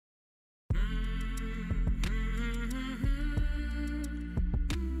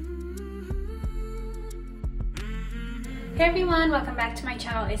Hey everyone, welcome back to my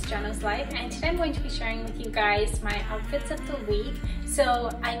channel. It's Janu's Life, and today I'm going to be sharing with you guys my outfits of the week.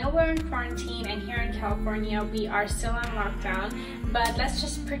 So I know we're in quarantine, and here in California we are still on lockdown, but let's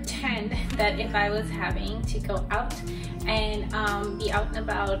just pretend that if I was having to go out and be out and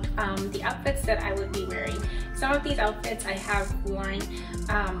about, the outfits that I would be wearing. Some of these outfits I have worn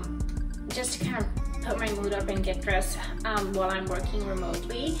just to kind of put my mood up and get dressed while I'm working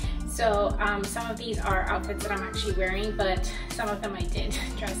remotely. So some of these are outfits that I'm actually wearing, but some of them I did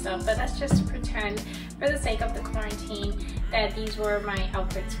dress up. But let's just pretend, for the sake of the quarantine, that these were my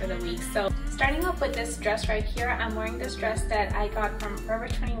outfits for the week. So starting off with this dress right here, I'm wearing this dress that I got from Forever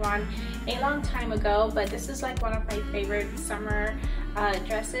 21 a long time ago, but this is like one of my favorite summer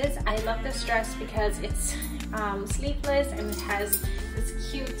dresses. I love this dress because it's sleeveless and it has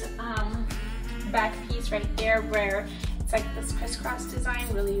this cute back piece right here where it's like this crisscross design.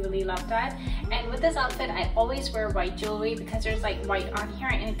 Really love that. And with this outfit I always wear white jewelry because there's like white on here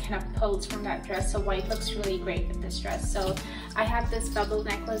and it kind of pulls from that dress, so white looks really great with this dress. So I have this double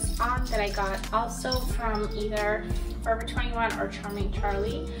necklace on that I got also from either Forever 21 or Charming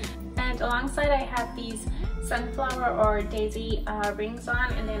Charlie, and alongside I have these sunflower or daisy rings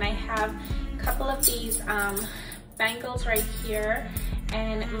on, and then I have a couple of these bangles right here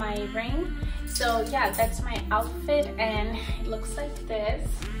and my ring. So yeah, that's my outfit and it looks like this.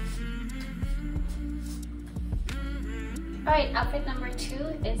 Alright, outfit number 2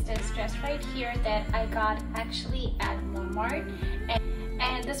 is this dress right here that I got actually at Walmart.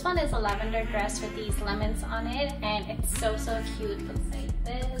 And this one is a lavender dress with these lemons on it, and it's so cute. Looks like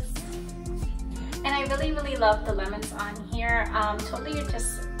this. And I really love the lemons on here. Totally it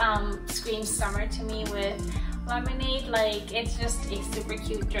just screams summer to me with lemonade. Like, it's just a super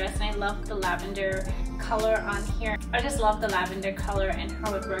cute dress, and I love the lavender color on here. I just love the lavender color and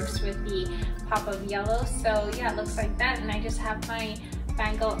how it works with the pop of yellow. So yeah, it looks like that. And I just have my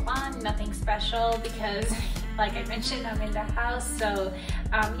bangle on, nothing special because like I mentioned, I'm in the house. So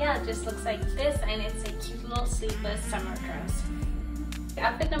yeah, it just looks like this, and it's a cute little sleeveless summer dress.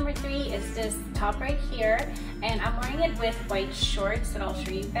 Outfit number 3 is this top right here, and I'm wearing it with white shorts that I'll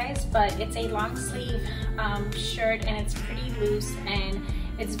show you guys, but it's a long sleeve shirt, and it's pretty loose and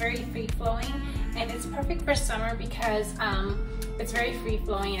it's very free flowing, and it's perfect for summer because it's very free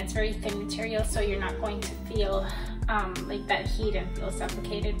flowing and it's very thin material, so you're not going to feel like that heat and feel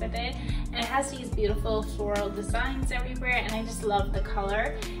suffocated with it. And it has these beautiful floral designs everywhere, and I just love the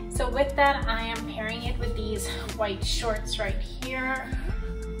color. So with that, I am pairing it with these white shorts right here.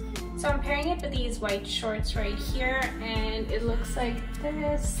 So I'm pairing it with these white shorts right here, and it looks like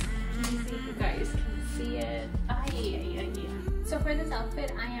this. Let me see if you guys can see it. So for this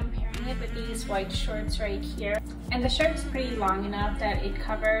outfit, I am pairing it with these white shorts right here. And the shirt is pretty long enough that it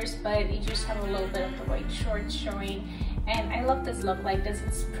covers, but you just have a little bit of the white shorts showing. And I love this look like this.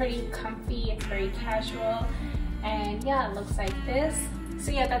 It's pretty comfy, it's very casual, and yeah, it looks like this.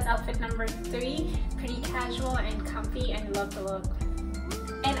 So yeah, that's outfit number 3, pretty casual and comfy, and I love the look.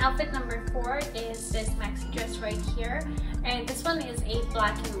 And outfit number 4 is this maxi dress right here, and this one is a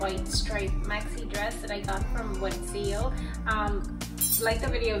black and white striped maxi dress that I got from Wet Seal. Like the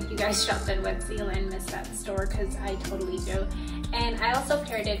video if you guys shopped at Wet Seal and missed that store, because I totally do. And I also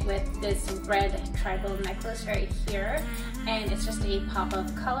paired it with this red tribal necklace right here, and it's just a pop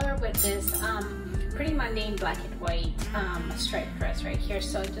of color with this pretty mundane black and white striped dress right here.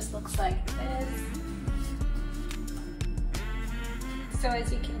 So it just looks like this. So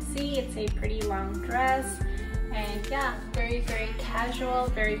as you can see, it's a pretty long dress, and yeah, very casual,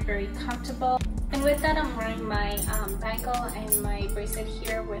 very comfortable. And with that, I'm wearing my bangle and my bracelet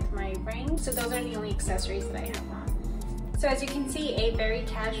here with my ring. So those are the only accessories that I have on. So as you can see, a very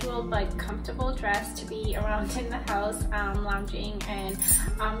casual but comfortable dress to be around in the house, lounging and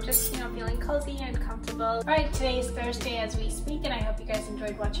just, you know, feeling cozy and comfortable. Alright, today is Thursday as we speak, and I hope you guys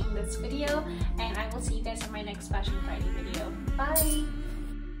enjoyed watching this video, and I will see you guys on my next Fashion Friday video. Bye!